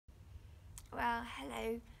Well,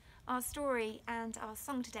 hello. Our story and our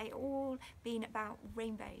song today all been about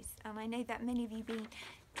rainbows, and I know that many of you have been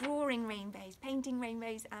drawing rainbows, painting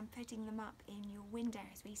rainbows and putting them up in your window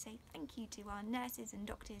as we say thank you to our nurses and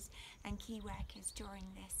doctors and key workers during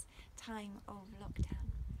this time of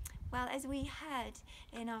lockdown. Well, as we heard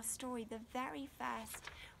in our story, the very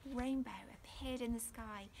first rainbow appeared in the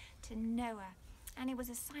sky to Noah, and it was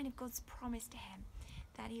a sign of God's promise to him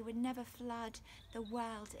that he would never flood the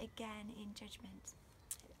world again in judgment.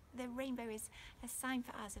 The rainbow is a sign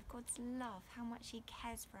for us of God's love, how much he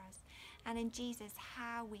cares for us, and in Jesus,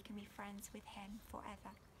 how we can be friends with him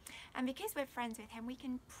forever. And because we're friends with him, we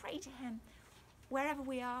can pray to him wherever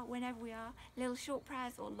we are, whenever we are, little short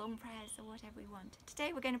prayers or long prayers or whatever we want.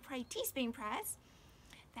 Today we're going to pray teaspoon prayers.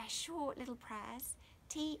 They're short little prayers,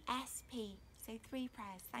 TSP, so 3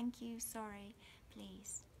 prayers, thank you, sorry,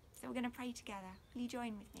 please. So we're going to pray together. Will you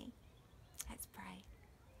join with me? Let's pray.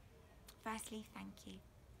 Firstly, thank you.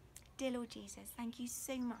 Dear Lord Jesus, thank you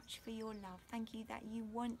so much for your love. Thank you that you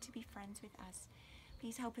want to be friends with us.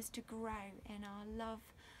 Please help us to grow in our love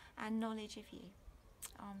and knowledge of you.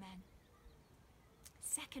 Amen.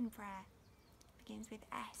 Second prayer begins with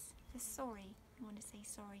S for sorry. We want to say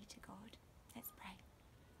sorry to God. Let's pray.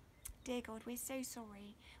 Dear God, we're so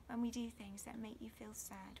sorry when we do things that make you feel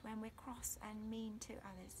sad, when we're cross and mean to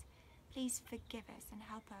others. Please forgive us and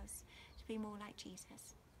help us to be more like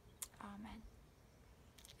Jesus. Amen.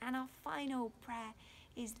 And our final prayer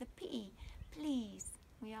is the P, please.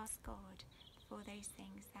 We ask God for those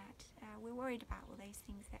things that we're worried about, or those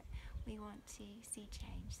things that we want to see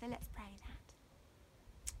change. So let's pray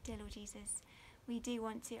that. Dear Lord Jesus, we do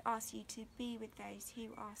want to ask you to be with those who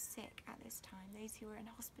are sick at this time, those who are in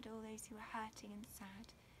hospital, those who are hurting and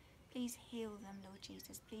sad. Please heal them, Lord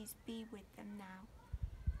Jesus. Please be with them now.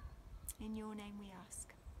 In your name we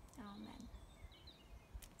ask. Amen.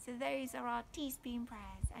 So those are our teaspoon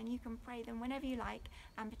prayers, and you can pray them whenever you like,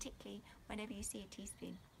 and particularly whenever you see a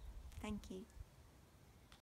teaspoon. Thank you.